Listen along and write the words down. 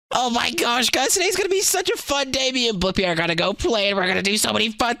Oh my gosh, guys, today's gonna be such a fun day. Me and Blippi are gonna go play, and we're gonna do so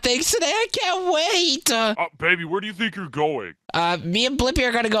many fun things today. I can't wait. Baby, where do you think you're going? Me and Blippi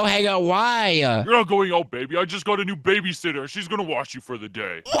are gonna go hang out. Why? You're not going out, baby. I just got a new babysitter. She's gonna watch you for the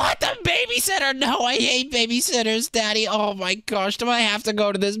day. What? The babysitter? No, I hate babysitters, Daddy. Oh my gosh, do I have to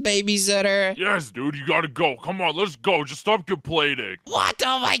go to this babysitter? Yes, dude, you gotta go. Come on, let's go. Just stop complaining. What?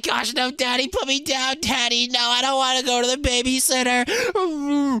 Oh my gosh, no, Daddy, put me down, Daddy. No, I don't want to go to the babysitter.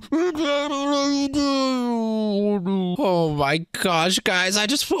 Oh my gosh, guys, I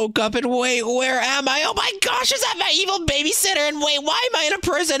just woke up and wait, where am I? Oh my gosh, is that my evil babysitter? And wait, why am I in a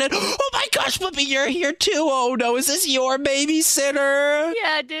prison? And oh my gosh, Blippi, you're here too. Oh no, is this your babysitter?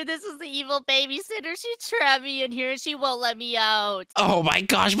 Yeah, dude, this is the evil babysitter. She trapped me in here and she won't let me out. Oh my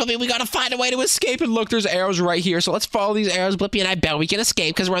gosh, Blippi, we gotta find a way to escape. And look, there's arrows right here. So let's follow these arrows, Blippi, and I bet we can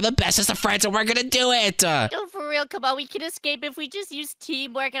escape because we're the bestest of friends and we're gonna do it. Don't for real, come on, we can escape if we just use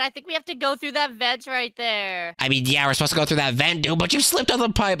teamwork, and I think we have to go through that vent right there. I mean, yeah, we're supposed to go through that vent, dude, but you slipped on the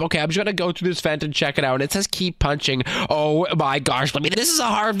pipe. Okay, I'm just gonna go through this vent and check it out. And it says keep punching. Oh my gosh, Blippi, this is a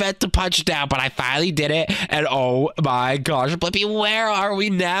hard vent to punch down, but I finally did it. And oh my gosh, Blippi, where are we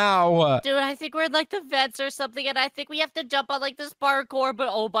now? Dude, I think we're in like the vents or something, and I think we have to jump on like this parkour, but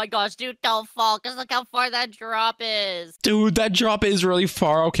oh my gosh, dude, don't fall, because look how far that drop is. Dude, that drop is really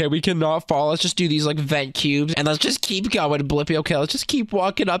far. Okay, we cannot fall. Let's just do these like vent cubes and let's just keep going, Blippi. Okay, let's just keep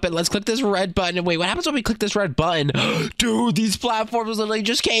walking up and let's click this red button. And wait, what happens when we click this red button? Dude, these platforms literally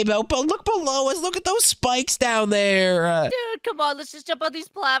just came out, but look below us. Look at those spikes down there. Dude, come on, let's just jump on these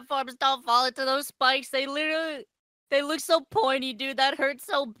platforms. Don't fall into those spikes. They look so pointy, dude. That hurts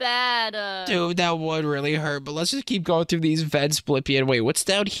so bad. Dude, that would really hurt, but let's just keep going through these vents, Blippi. And wait, what's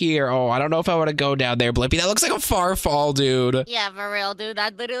down here? Oh, I don't know if I want to go down there, Blippi. That looks like a far fall, dude. Yeah, for real, dude.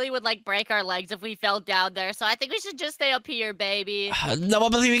 That literally would, like, break our legs if we fell down there. So I think we should just stay up here, baby. No,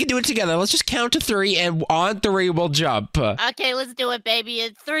 Blippi, we can do it together. Let's just count to 3, and on 3, we'll jump. Okay, let's do it, baby.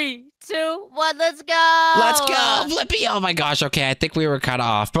 In 3, 2, 1, let's go! Let's go, Blippi! Oh my gosh, okay, I think we were kind of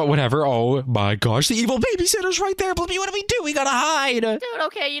off, but whatever. Oh my gosh, the evil babysitter's right there, Blippi. What do we do? We gotta hide. Dude,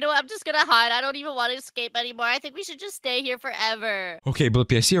 okay, you know what? I'm just gonna hide. I don't even want to escape anymore. I think we should just stay here forever. Okay,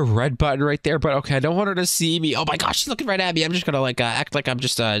 Blippi, I see a red button right there, but okay, I don't want her to see me. Oh my gosh, she's looking right at me. I'm just gonna like act like I'm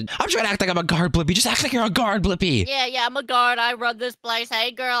just I'm just gonna act like I'm a guard, Blippi. Just act like you're a guard, Blippi. Yeah, I'm a guard. I run this place.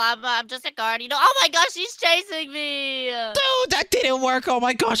 Hey, girl, I'm just a guard. You know? Oh my gosh, she's chasing me. Dude, that didn't work. Oh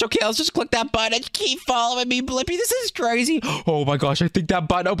my gosh. Okay, let's just click that button and keep following me, Blippi. This is crazy. Oh my gosh, I think that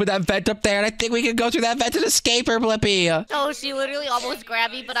button opened that vent up there, and I think we can go through that vent and escape her, Blippi. Oh, she literally almost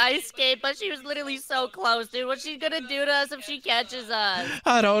grabbed me, but I escaped. But she was literally so close, dude. What's she gonna do to us if she catches us?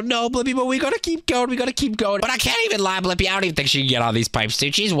 I don't know, Blippi, but we gotta keep going. We gotta keep going. But I can't even lie, Blippi. I don't even think she can get all these pipes,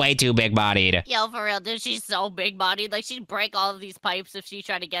 dude. She's way too big-bodied. Yo, for real, dude. She's so big-bodied. Like, she'd break all of these pipes if she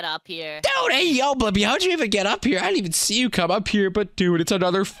tried to get up here. Dude, hey, yo, Blippi, how'd you even get up here? I didn't even see you come up here, but dude, it's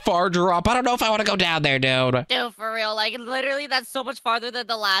another far drop. I don't know if I want to go down there, dude. Dude, for real, like, literally, that's so much farther than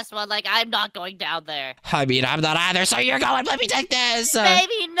the last one. Like, I'm not going down there. I mean, I'm not either, so you're going, Blippi, take this.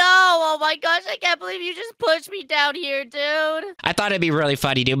 Baby, no! Oh my gosh, I can't believe you just pushed me down here, dude. I thought it'd be really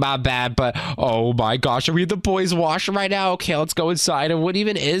funny, dude. My bad, but oh my gosh, are we in the boys' washroom right now? Okay, let's go inside. And what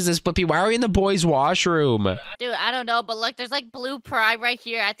even is this, Blippi? Why are we in the boys' washroom? Dude, I don't know, but look, there's like blue prime right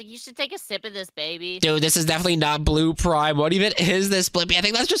here. I think you should take a sip of this, baby. Dude, this is definitely not blue prime. What even is this, Blippi? I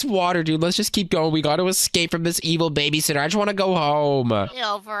think that's just water, dude. Let's just keep going. We gotta escape from this evil babysitter. I just want to go home.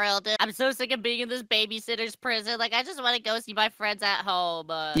 Yo, for real, dude. I'm so sick of being in this babysitter's prison. Like, I just want to go see my friends at home.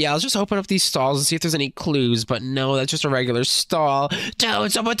 Yeah, let's just open up these stalls and see if there's any clues. But no, that's just a regular stall.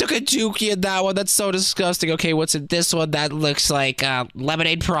 Dude, someone took a dookie in that one. That's so disgusting. Okay, what's in this one? That looks like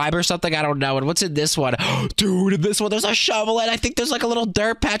lemonade prime or something. I don't know. And what's in this one? Dude, in this one, there's a shovel. And I think there's like a little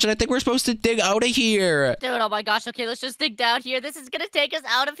dirt patch. And I think we're supposed to dig out of here. Dude, oh my gosh. Okay, let's just dig down here. This is gonna take us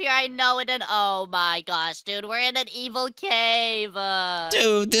out of here. I know it. And oh my gosh, dude, we're in an evil cave.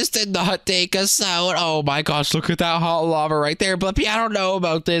 Dude, this did not take us out. Oh my gosh, look at that hot lava right there. Blippi, I don't know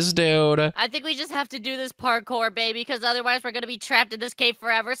about this, dude. I think we just have to do this parkour, baby, because otherwise we're gonna be trapped in this cave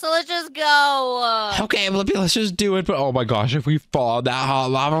forever. So let's just go. Okay, Blippi, let's just do it. But oh my gosh, if we fall in that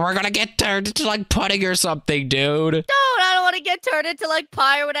hot lava, we're gonna get turned into like pudding or something, dude. Dude, I don't want to get turned into like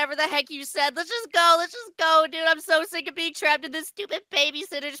pie or whatever the heck you said. Let's just go. Let's just go, dude. I'm so sick of being trapped in this stupid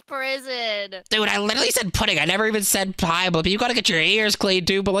babysitter babysitter's prison. Dude, I literally said pudding. I never even said pie, Blippi. You gotta get your ears clean,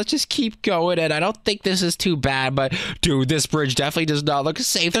 dude. But let's just keep going. And I don't think this is too bad. But, dude, this bridge definitely does not look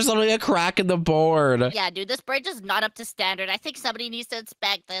safe. There's literally a crack in the board. Yeah, dude, this bridge is not up to standard. I think somebody needs to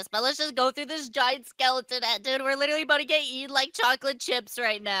inspect this. But let's just go through this giant skeleton. Dude, we're literally about to get eaten like chocolate chips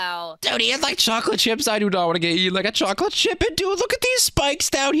right now. Dude, eat like chocolate chips. I do not want to get eaten like a chocolate chip. And, dude, look at these spikes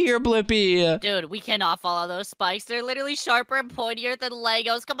down here, Blippi. Dude, we cannot follow those spikes. They're literally sharper and pointier than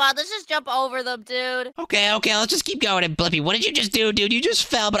Legos. Come on, let's just jump over them, dude. Okay, let's just keep going. And Blippi, what did you just do, dude? You just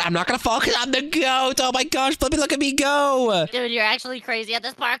fell, but I'm not gonna fall because I'm the goat. Oh my gosh, Blippi, look at me go. Dude, you're actually crazy at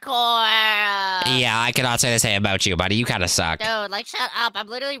this parkour. Yeah, I cannot say the same about you, buddy. You kind of suck. Dude, like, shut up. I'm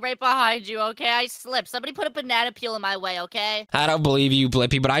literally right behind you, okay? I slipped. Somebody put a banana peel in my way, okay? I don't believe you,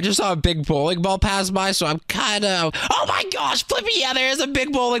 Blippi, but I just saw a big bowling ball pass by, so I'm kind of... Oh my gosh, Blippi, yeah, there is a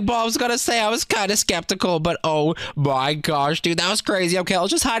big bowling ball. I was gonna say I was kind of skeptical, but oh my gosh, dude, that was crazy. Okay, I'll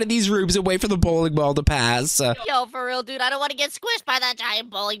just hide in these rooms and wait for the bowling ball to pass. Yo, for real, dude, I don't want to get squished by that giant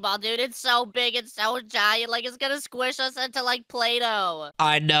bowling ball, dude. It's so big and so giant, like it's gonna squish us into like Play-Doh.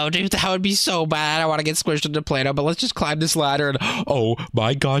 I know, dude, that would be so bad. I don't want to get squished into Play-Doh, but let's just climb this ladder and... Oh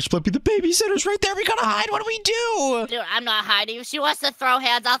my gosh, Blippi, the babysitter's right there. We gotta hide. What do we do? Dude, I'm not hiding. If she wants to throw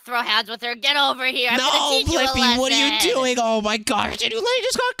hands, I'll throw hands with her. Get over here. I'm gonna No, teach you a Blippi, lesson. what are you doing? Oh my gosh, dude, you literally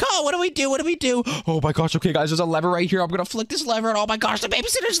just got caught. What do we do? What do we do? Oh my gosh, okay, guys, there's a lever right here. I'm gonna flick this lever, and oh my gosh, the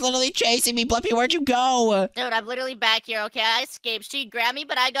babysitter's literally chasing me. Blippi, where'd you go? Dude, I'm literally back here, okay? I escaped. She grabbed me,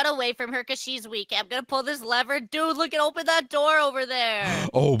 but I got away from her because she's weak. I'm gonna pull this lever. Dude, look, and open that door over there.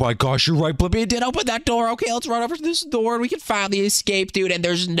 Oh my gosh, you're right, Blippi. It did open that door. Okay, let's run over to this door, and we can finally escape, dude. And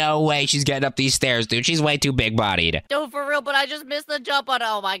there's no way she's getting up these stairs, dude. She's way too big-bodied. Dude, for real, but I just missed the jump on it.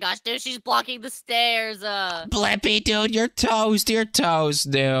 Oh my gosh, dude, she's blocking the stairs. Blippi, dude, you're toast. You're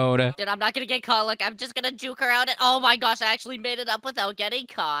toast, dude. Dude, I'm not gonna get caught. Look, I'm just gonna juke her out. And oh my gosh, I actually made it up without getting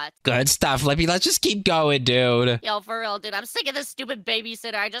caught. Good stuff, Blippi. Let's just keep going, dude. Yo, for real, dude, I'm sick of this stupid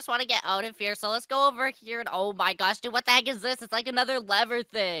babysitter. I just want to get out of here. So let's go over here. And oh my gosh, dude, what the heck is this? It's like another lever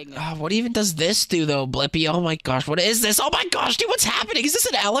thing. What even does this do, though, Blippi? Oh my gosh, what is this? Oh my gosh, dude, what's happening? Is this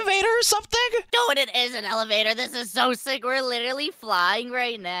an elevator or something? Dude, it is an elevator. This is so sick. We're literally flying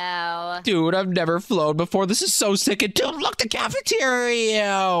right now. Dude, I've never flown before. This is so sick. And dude, look, the cafeteria.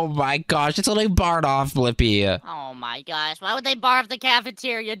 Oh my gosh, it's only barred off, Blippi. Oh my gosh, why would they bar off the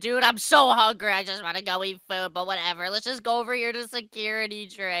cafeteria, dude? I'm so hungry. I just want to go eat food, but whatever. Let's just go over here to security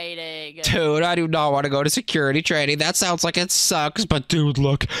training. Dude, I do not want to go to security training. That sounds like it sucks. But dude,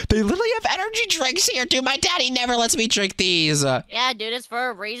 look, they literally have energy drinks here, dude. My daddy never lets me drink these. Yeah, dude, it's for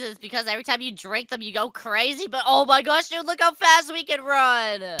a reason. It's because every time you drink them, you go crazy. But oh my gosh, dude, look how fast we can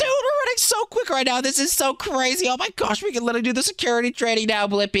run. Dude, we're running so quick right now. This is so crazy. Oh my gosh, we can literally do the security training now,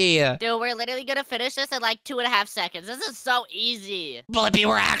 Blippi. Dude, we're literally gonna finish this in like 2.5 seconds. This is so easy. Blippi,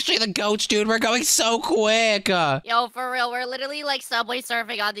 we're actually the goats, dude. We're going so quick. Yo, for real, we're literally like subway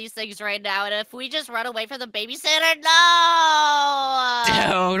surfing on these things right now. And if we just run away from the babysitter,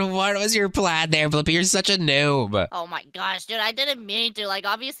 no! Dude, what was your plan there, Blippi? You're such a noob. Oh my gosh, dude, I didn't mean to. Like,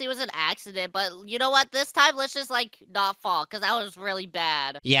 obviously it was an accident, but you know what? This time, let's just like not fall, because that was really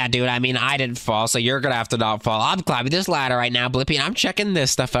bad. Yeah, dude, I mean, I didn't fall, so you're gonna have to not fall. I'm climbing this ladder right now, Blippi, and I'm checking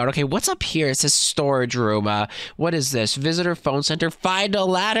this stuff out. Okay, what's up here? It says storage room. What is this? Visitor phone center. Find a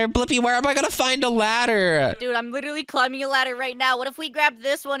ladder. Blippi, where am I gonna find a ladder? Dude, I'm literally climbing a ladder right now. What if we grab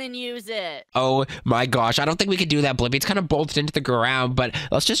this one and use it? Oh my gosh, I don't think we can do that, Blippi. It's kind of bolted into the ground, but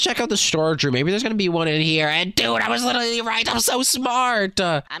let's just check out the storage room. Maybe there's gonna be one in here. And dude, I was literally right. I'm so smart.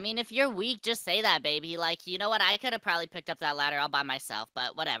 I mean, if you're weak, just say that, baby. Like, you know what? I could have probably picked up that ladder all by myself,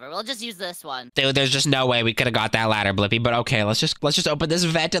 but whatever. We'll just use this one. Dude, there's just no way we could have got that ladder, Blippi. But okay, let's just open this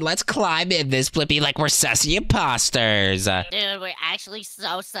vent and let's climb in this, Blippi, like we're sussy imposters. Dude, we're actually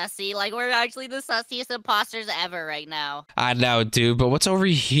so sussy. Like, we're actually the sussiest imposters ever right now. I know, dude, but what's over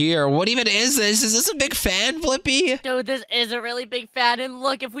here? What even is this? Is this a big fan, Blippi? Dude, this is a really big fan. And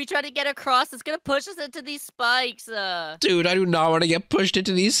look, if we try to get across, it's gonna push us into these spikes. Dude, I do not want to get pushed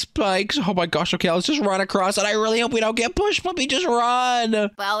into these spikes. Oh my gosh, okay, let's just run across it. I really hope we don't get pushed, Blippi. Just run.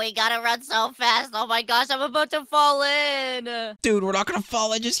 Well, we gotta run so fast. Oh my gosh, I'm about to fall in. Dude, we're not gonna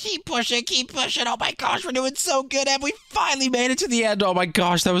fall in. Just keep pushing, keep pushing. Oh my gosh, we're doing so good, and we finally made it to the end. Oh my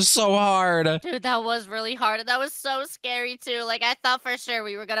gosh, that was so hard. Dude, that was really hard, and that was so scary too. Like, I thought for sure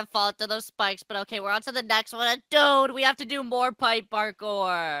we were gonna fall into those spikes, but okay, we're on to the next one. And dude, we have to do more pipe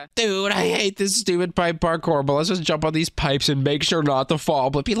parkour. Dude, I hate this stupid pipe parkour, but let's just jump on these pipes and make sure not to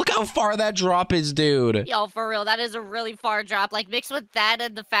fall. Blippi, look how far that drop is, dude. Yo, for real, that is a really far drop. Like, mixed with that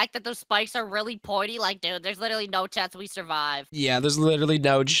and the fact that those spikes are really pointy, like, dude, there's literally no chance we survive. Yeah, there's literally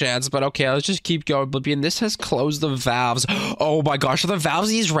no chance, but okay, let's just keep going, Blippi. And this has close the valves. Oh my gosh, are the valves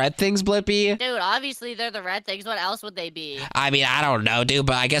these red things, Blippi? Dude, obviously they're the red things. What else would they be? I mean, I don't know, dude,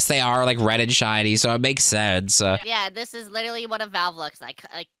 but I guess they are like red and shiny, so it makes sense. Yeah, this is literally what a valve looks like.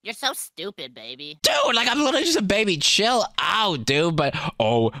 You're so stupid, baby. Dude, like, I'm literally just a baby. Chill out, dude. But,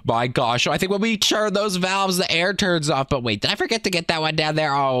 oh, my gosh. I think when we turn those valves, the air turns off. But wait, did I forget to get that one down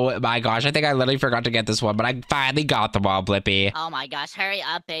there? Oh, my gosh. I think I literally forgot to get this one. But I finally got them all, Blippi. Oh, my gosh. Hurry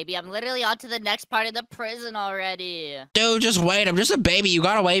up, baby. I'm literally on to the next part of the prison already. Dude, just wait. I'm just a baby. You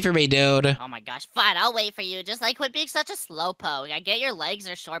gotta wait for me, dude. Oh, my gosh. Fine, I'll wait for you. Just, like, quit being such a slowpoke. I get your legs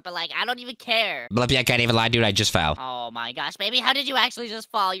are short, but, like, I don't even care. Blippi, I can't even lie, dude. I just fell. Oh, my gosh. Baby, how did you actually just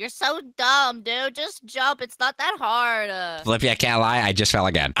fall? You're so dumb, dude. Just jump. It's not that hard. Blippi, I can't lie. I just fell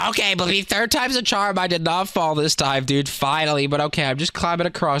again. Okay, Blippi, third time's a charm. I did not fall this time, dude. Finally. But okay, I'm just climbing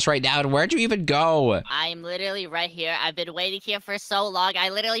across right now. And where'd you even go? I'm literally right here. I've been waiting here for so long. I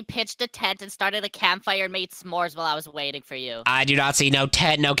literally pitched a tent and started a campfire and made s'mores while I was waiting for you. I do not see no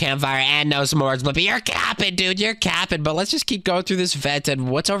tent, no campfire, and no s'mores, Blippi. You're capping, dude. You're capping. But let's just keep going through this vent. And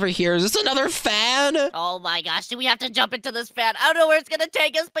what's over here? Is this another fan? Oh my gosh, do we have to jump into this fan? I don't know where it's gonna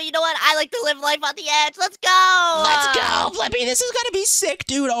take us, but you know what? I like to live life on the edge. Let's go! Let's go, Blippi. This is gonna be sick,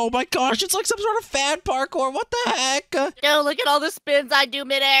 dude. Oh my gosh, it's like some sort of fan parkour. What the heck? Dude, look at all the spins I do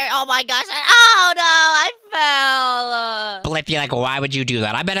midair. Oh my gosh. Oh no, I fell. Blippi, like, why would you do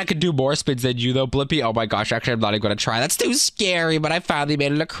that? I bet I could do more spins than you, though, Blippi. Oh my gosh, actually, I'm not even gonna try. That's too scary, but I finally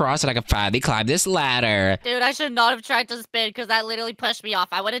made it across, and I can finally climb this ladder. Dude, I should not have tried to spin, because that literally pushed me off.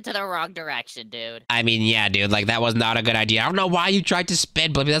 I went into the wrong direction, dude. I mean, yeah, dude, like, that was not a good idea. I don't know why you tried to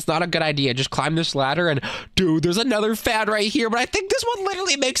spin, Blippi. That's not a good idea. Just climb this ladder, and, dude, there's another fan right here, but I think this one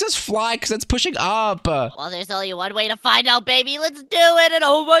literally makes us fly, because it's pushing up. Well, there's only one way to find out, baby. Let's do it, and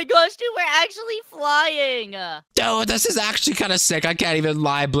oh my gosh, dude, we're actually flying. Dude, this is actually kind of sick. I can't even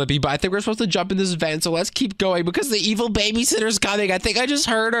lie, Blippi, but I think we're supposed to jump in this vent, so let's keep going, because the evil babysitter's coming. I think I just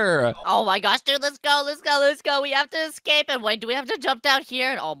heard her. Oh my gosh, dude, let's go, let's go, let's go. We have to escape, and wait, do we have to jump down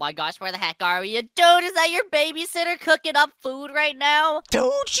here? And oh my gosh, where the heck are we? And dude, is that your babysitter cooking up food right now?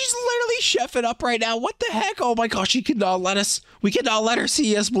 Dude, she's literally chefing up right now. What the heck? Oh my gosh, she cannot let us. We cannot let her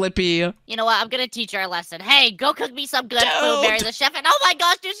see us, Blippi. You know what? I'm gonna teach her a lesson. Hey, go cook me some good food, Mary the chef. And oh my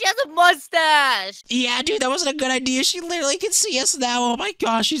gosh, dude, she has a mustache. Yeah, dude, that wasn't a good idea. She literally can see us now. Oh my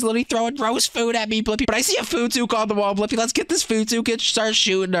gosh, she's literally throwing roast food at me, Blippi. But I see a food zook on the wall, Blippi. Let's get this food zook and start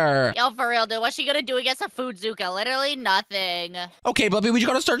shooting her. Yo, for real, dude, what's she gonna do against a food zooka? Literally nothing. Okay, Blippi, we just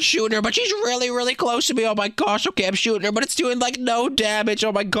gotta start shooting her, but she's really, really close to me. Oh my gosh, okay, I'm shooting her, but it's doing like no damage.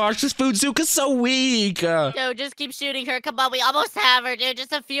 Oh my gosh, this food zook is so weak. Dude, just keep shooting her. Come on, we almost have her, dude.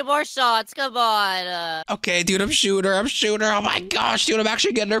 Just a few more shots. Come on. Okay, dude, I'm shooting her. I'm shooting her. Oh my gosh, dude, I'm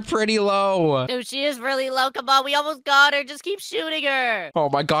actually getting her pretty low. Dude, she is really low. Come on, we almost got her. Just keep shooting her. Oh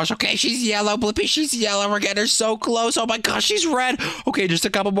my gosh, okay, she's yellow, Blippi, she's yellow. We're getting her so close. Oh my gosh, she's red. Okay, just a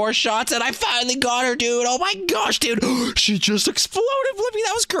couple more shots, and I finally got her, dude. Oh my gosh, dude. She just exploded, Blippi.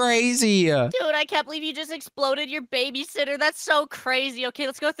 That was crazy. Dude, I can't believe you just exploded your babysitter. That's so crazy. Okay,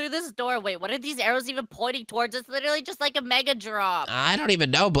 let's go through this door. Wait, what are these arrows even pointing towards? It's literally just like a mega drop. I don't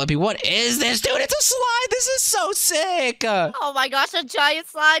even know, Blippi. What is this, dude? It's a slide. This is so sick. Oh my gosh, a giant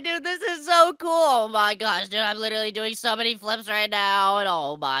slide, dude. This is so cool. Oh my gosh, dude. I'm literally doing so many flips right now. And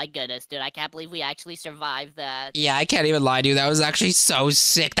oh my goodness, dude. I can't believe we actually survived that. Yeah, I can't even lie, dude. That was actually so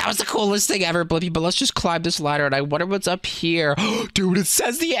sick. That was the coolest thing ever, Blippi. But let's just climb this ladder, and I wonder what's up here. Dude, it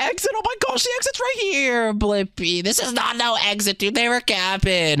says the exit. Oh my gosh, the exit's right here, Blippi. This is not no exit, dude. They were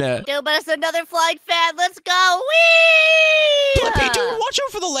capping. Dude, but it's another flying fan. Let's go. Whee! Blippi, dude, watch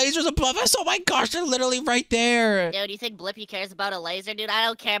out for the lasers above us. Oh my gosh, they're literally right there. Dude, you think Blippi cares about a laser? Dude, I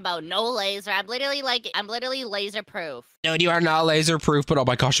don't care about no laser. I'm literally laser proof. Dude, you are not laser proof, but oh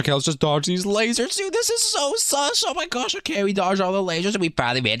my gosh, okay, let's just dodge these lasers. Dude, this is so sus. Oh my gosh, okay, we dodged all the lasers and we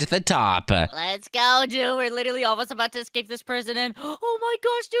finally made it to the top. Let's go, dude. We're literally almost about to escape this prison. And oh my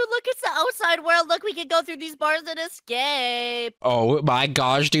gosh, dude, look, it's the outside world. Look, we can go through these bars and escape. Oh my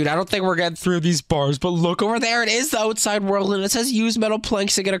gosh, dude, I don't think we're getting through these bars, but look over there. It is the outside world, and it says use metal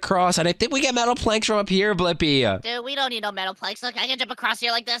planks to get across. And I think we get metal planks from up here, Blippi. Dude, we don't need no metal planks. Look, I can jump across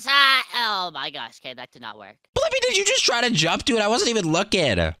here like this. Ah! Oh my gosh, okay, that did not work. Blippi, did you just try to jump, dude? I wasn't even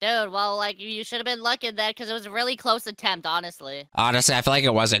looking. Dude, well, like, you should have been looking then, because it was a really close attempt, honestly. Honestly, I feel like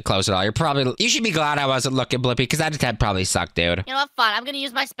it wasn't close at all. You should be glad I wasn't looking, Blippi, because that attempt probably sucked, dude. You know what, fine. I'm gonna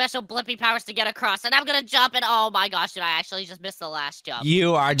use my special Blippi powers to get across, and I'm gonna jump, and oh my gosh, dude, I actually just missed the last jump.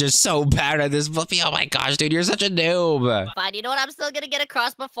 You are just so bad at this, Blippi. Oh my gosh, dude, you're such a noob. Fine, you know what? I'm still gonna get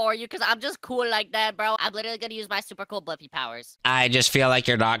across before you, because I'm just cool like that, bro. I'm literally gonna use my super cool Blippi powers. I just feel like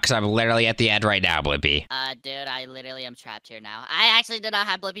you're not, because I'm literally at the end right now, Blippi. Dude, Dude, I literally am trapped here now. I actually did not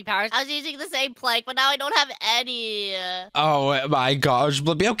have Blippi powers. I was using the same plank, but now I don't have any. Oh my gosh,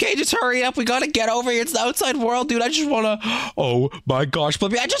 Blippi. Okay, just hurry up. We gotta get over here. It's the outside world, dude. I just wanna... Oh my gosh,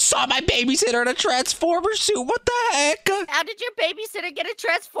 Blippi. I just saw my babysitter in a transformer suit. What the heck? How did your babysitter get a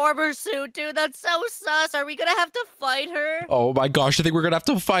transformer suit, dude? That's so sus. Are we gonna have to fight her? Oh my gosh, I think we're gonna have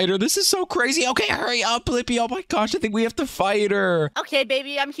to fight her. This is so crazy. Okay, hurry up, Blippi. Oh my gosh, I think we have to fight her. Okay,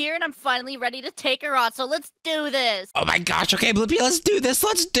 baby, I'm here and I'm finally ready to take her on, so let's do this. Oh my gosh, okay, Blippi, let's do this.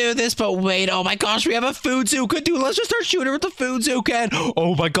 Let's do this. But wait, oh my gosh, we have a food Zuka, dude. Let's just start shooting her with the food Zuka.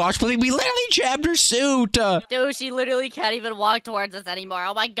 Oh my gosh, Blippi, we literally jammed her suit. Dude, she literally can't even walk towards us anymore.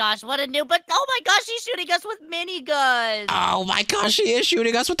 Oh my gosh, what a noob. But oh my gosh, she's shooting us with miniguns. Oh my gosh, she is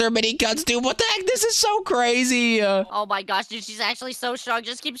shooting us with her miniguns, dude. What the heck? This is so crazy. Oh my gosh, dude, she's actually so strong.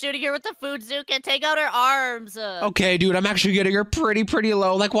 Just keep shooting her with the food Zuka and take out her arms. Okay, dude, I'm actually getting her pretty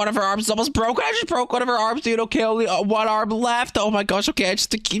low. Like, one of her arms is almost broken. I just broke one of her arms, dude. Okay, only one arm left. Oh my gosh, okay, I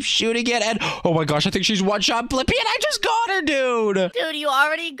just have to keep shooting it. And oh my gosh, I think she's one-shot Blippi, and I just got her, dude. Dude, you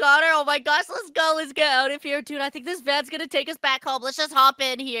already got her? Oh my gosh, let's go. Let's get out of here, dude. I think this van's gonna take us back home. Let's just hop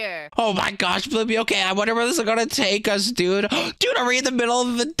in here. Oh my gosh, Blippi. Okay, I wonder where this is gonna take us, dude. Dude, are we in the middle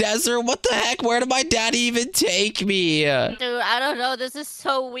of the desert? What the heck? Where did my dad even take me? Dude, I don't know. This is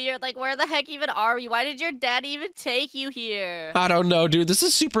so weird. Like, where the heck even are we? Why did your dad even take you here? I don't know, dude. This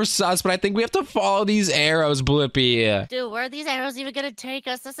is super sus, but I think we have to follow these arrows, Blippi. Dude, where are these arrows even gonna take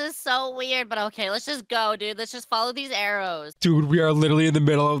us? This is so weird, but okay, let's just go, dude. Let's just follow these arrows. Dude, we are literally in the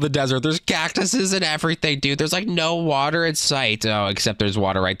middle of the desert. There's cactuses and everything, dude. There's like no water in sight. Oh, except there's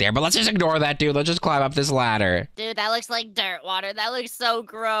water right there. But let's just ignore that, dude. Let's just climb up this ladder. Dude, that looks like dirt water. That looks so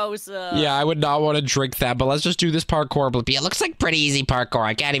gross. Yeah, I would not want to drink that, but let's just do this parkour, Blippi. It looks like pretty easy parkour.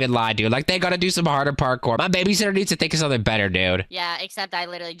 I can't even lie, dude. Like, they gotta do some harder parkour. My babysitter needs to think of something better, dude. Yeah, except I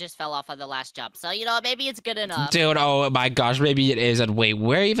literally just fell off on the last jump. So, you know, maybe it's good enough. Dude, oh my gosh, maybe it is. And wait,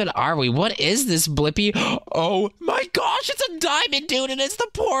 where even are we? What is this, Blippi? Oh my gosh, it's a diamond, dude, and it's the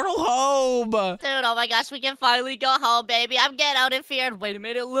portal home. Dude, oh my gosh, we can finally go home, baby. I'm getting out of here. And wait a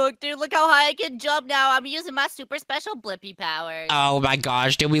minute, look, dude, look how high I can jump now. I'm using my super special Blippi powers. Oh my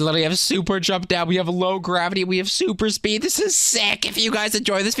gosh, dude, we literally have super jump down. We have low gravity. We have super speed. This is sick. If you guys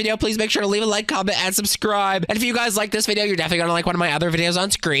enjoy this video, please make sure to leave a like, comment, and subscribe. And if you guys like this video, you're definitely gonna like one of my other videos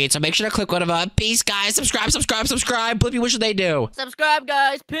on screen. So make sure to click one of them. Peace, guys. Subscribe. Blippi, what should they do? Subscribe,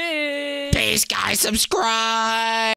 guys. Peace. Peace, guys. Subscribe.